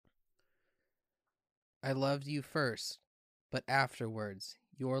I loved you first, but afterwards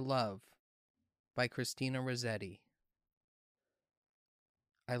your love, by Christina Rossetti.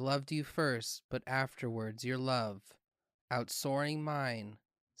 I loved you first, but afterwards your love, outsoaring mine,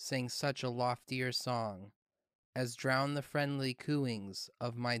 sang such a loftier song, as drowned the friendly cooings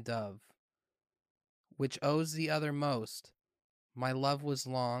of my dove. Which owes the other most, my love was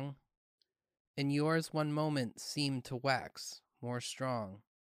long, and yours one moment seemed to wax more strong.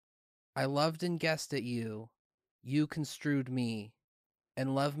 I loved and guessed at you, you construed me,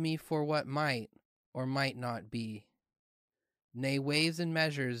 and loved me for what might or might not be. Nay, ways and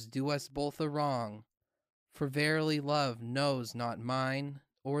measures do us both a wrong, for verily love knows not mine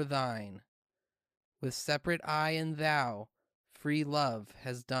or thine. With separate I and thou, free love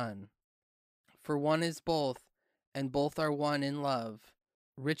has done. For one is both, and both are one in love.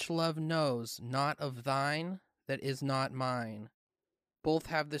 Rich love knows not of thine that is not mine. Both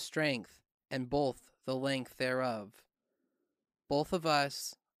have the strength, and both the length thereof. Both of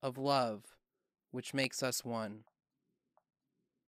us of love, which makes us one.